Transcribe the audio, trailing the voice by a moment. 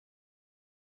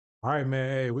All right, man.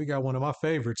 Hey, we got one of my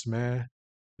favorites, man.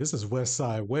 This is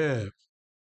Westside Webb,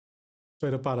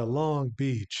 straight up out of Long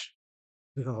Beach.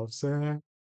 You know what I'm saying?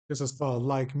 This is called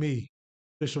Like Me.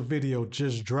 Official video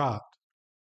just dropped.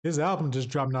 His album just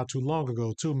dropped not too long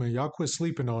ago, too, man. Y'all quit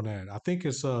sleeping on that. I think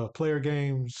it's Player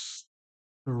Games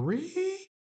 3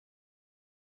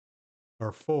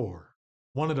 or 4.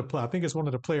 I think it's one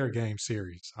of the Player Game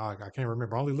series. I can't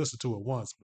remember. I only listened to it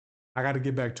once. I got to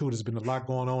get back to it. There's been a lot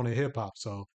going on in hip hop.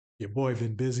 So your boy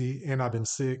been busy and I've been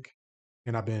sick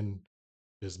and I've been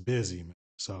just busy, man.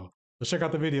 So let's check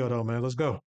out the video though, man. Let's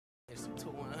go. It's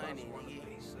 100,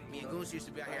 nigga. Me and Goose used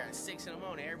to be out here at 6 in the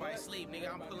morning. Everybody sleep,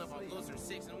 nigga. I'm pulling up on Goose at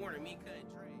 6 in the morning. Me cutting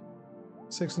Dre.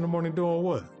 6 in the morning doing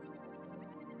what?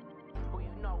 Who you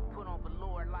know put on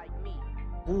velour like me?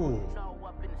 Ooh. Who you know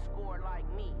up in the score like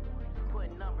me?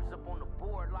 Putting numbers up on the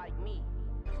board like me.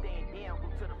 Staying down, go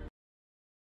to the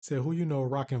Said who you know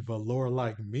rocking velour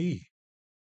like me?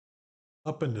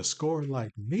 Up in the score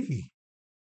like me.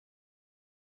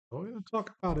 Oh, yeah,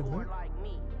 talk about it, board man. like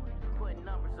me. Putting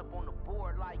numbers up on the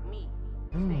board like me.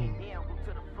 Staying down, go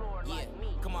to the floor like me.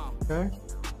 Come on. Okay.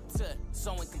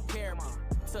 So incomparable.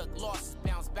 Took losses,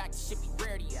 bounced back to shit be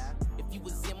rarity. If you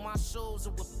was in my shoes, it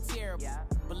would be terrible.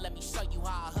 But let me show you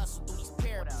how I hustle through these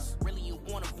parables. Really you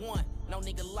one of one, no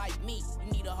nigga like me.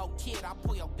 You need a whole kid, I'll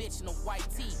pull your bitch in a white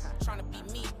tee. Tryna be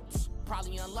me,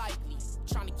 probably unlikely.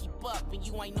 Tryna keep up and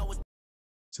you ain't know what.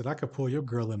 Said I could pull your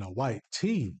girl in a white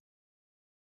tee.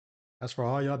 That's for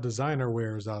all y'all designer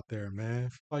wearers out there, man.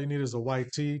 All you need is a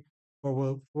white tee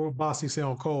or what Bossy say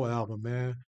on Cole album,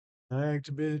 man. Bagged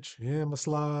your bitch in my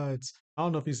slides. I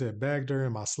don't know if he said bagged her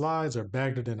in my slides or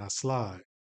bagged her in I slide.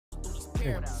 Through these Anyway,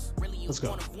 parables. Really you let's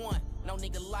go. one of one, no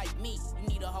nigga like me. You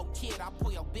need a whole kid, I'll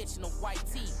pull your bitch in a white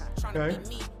tee. Tryna Okay.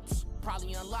 be me,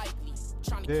 probably unlikely.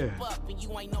 Tryna Yeah. keep up and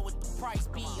you ain't know what the price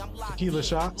be. I'm locked Tequila in.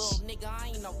 shots. Little nigga, I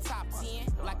ain't no top 10.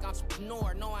 Black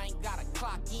entrepreneur, no, I ain't gotta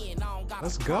clock in. I don't gotta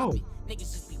Let's go. copy.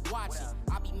 Niggas just be watching.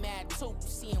 I be mad too,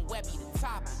 seeing Webby the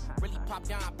top. Really pop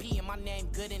down P and my name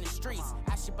good in the streets.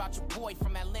 Ask you about your boy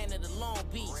from Atlanta to Long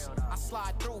Beach. I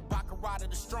slide through Baccarat to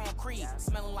the Strong Creek.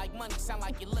 Smelling like money, sound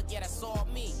like you look, yeah, that's all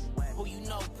me. Who you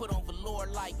know put on velour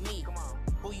like me?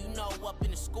 Who you know up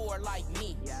in the score like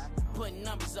me? Putting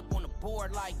numbers up on the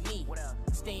board like me.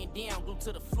 Staying down, glued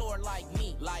to the floor like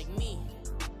me. Like me.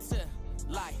 To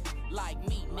like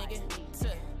me, nigga. To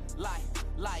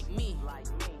like me.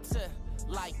 To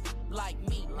like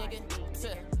me, nigga.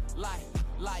 To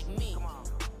like me.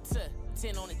 To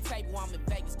 10 on the table, I'm in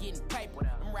Vegas getting paper.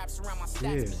 Them raps around my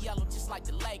stats be yellow just like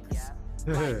the Lakers.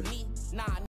 Like me, nah.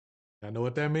 I know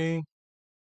what that mean.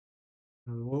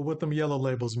 What them yellow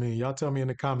labels mean? Y'all tell me in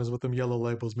the comments what them yellow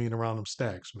labels mean around them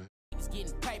stacks, man.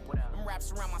 Getting paper. Them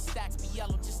raps around my stacks be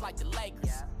yellow just like the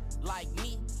Lakers. Like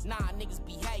me, nah, niggas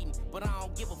be hating, but I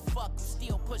don't give a fuck. I'm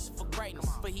still pushing for greatness.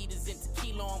 Fajitas in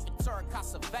tequila on Ventura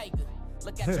Casa Vega.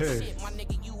 Look at your shit, my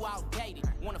nigga, you outdated.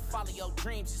 Wanna follow your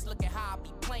dreams, just look at how I be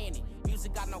playing it.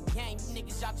 Music got no game, you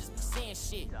niggas, y'all just be saying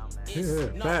shit.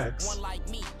 It's no facts. one like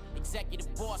me.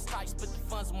 Executive boss type, split the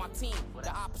funds with my team. The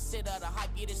opposite of the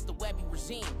hype, it is the Webby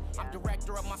regime. I'm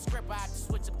director of my script, I had to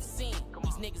switch up the scene.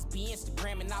 These niggas be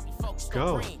Instagram and I be focused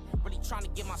on green. Really trying to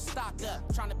get my stock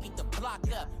up, trying to beat the block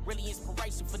up. Really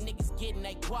inspiration for niggas getting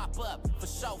they guap up. For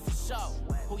sure, for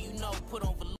sure. Who you know put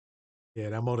on velour. Yeah,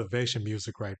 that motivation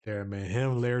music right there, man.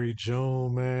 Him, Larry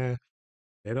June, man.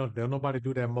 Don't nobody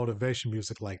do that motivation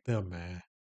music like them, man.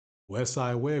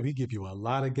 Westside Webb, he give you a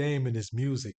lot of game in his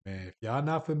music, man. If y'all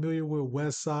not familiar with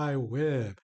Westside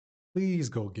Webb, please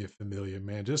go get familiar,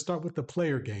 man. Just start with the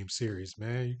player game series,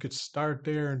 man. You could start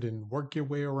there and then work your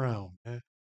way around, man.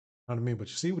 Know what I mean? But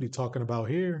you see what he talking about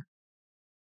here?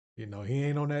 You know, he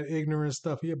ain't on that ignorant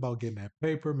stuff. He about getting that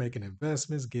paper, making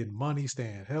investments, getting money,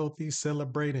 staying healthy,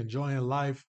 celebrate, enjoying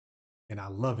life. And I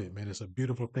love it, man. It's a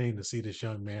beautiful thing to see this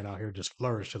young man out here just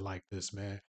flourishing like this,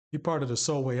 man. He part of the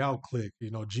Soul Way Out clique,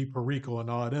 you know, G Perico and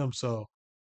all them. So,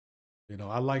 you know,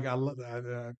 I've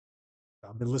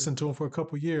been listening to him for a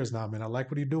couple years now, man. I like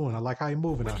what he doing. I like how he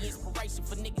moving out Really here. inspiration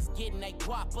for niggas getting they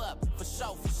guap up. For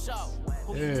sure, for sure.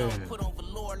 Who you Yeah. know put on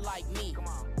velour like me?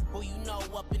 Who you know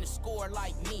up in the score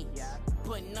like me?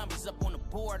 Putting numbers up on the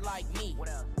board like me.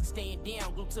 Staying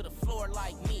down, glued to the floor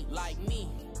like me. Like me.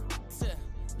 To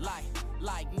like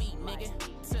me, nigga.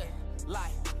 To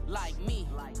like me.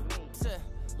 To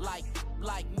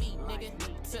like me, nigga.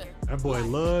 To That boy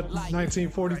loved like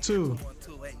 1942.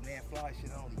 128, man, fly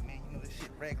shit only, man. You know this shit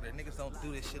regular. Niggas don't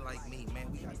do this shit like me,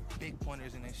 man. We got big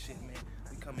pointers in this shit, man.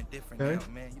 We coming different Okay.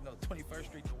 now, man. You know, 21st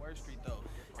Street the worst street though.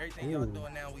 Everything y'all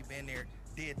doing now, we been there,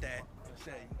 did that.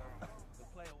 Say, the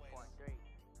play away.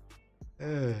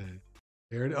 Yeah.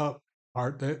 There it up.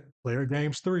 Art that Player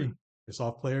Games 3. It's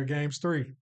off Player Games 3.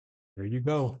 There you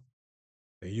go.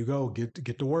 There you go. Get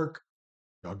to work.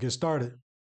 Y'all get started.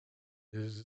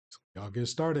 Is y'all get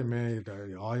started, man.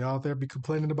 All y'all out there be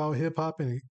complaining about hip hop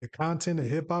and the content of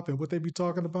hip hop and what they be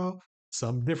talking about.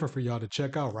 Something different for y'all to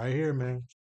check out right here, man.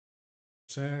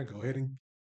 Saying go ahead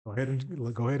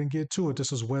and get to it.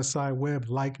 This is Westside Webb,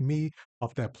 like me,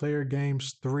 off that Player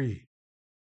Games 3.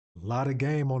 A lot of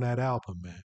game on that album,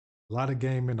 man. A lot of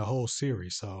game in the whole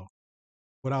series. So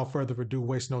without further ado,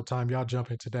 waste no time. Y'all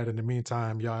jump into that. In the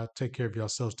meantime, y'all take care of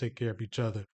yourselves, take care of each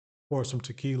other. Pour some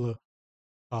tequila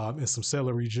and some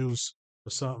celery juice or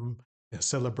something and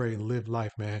celebrate and live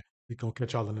life, man. We gonna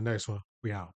catch y'all in the next one.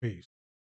 We out. Peace.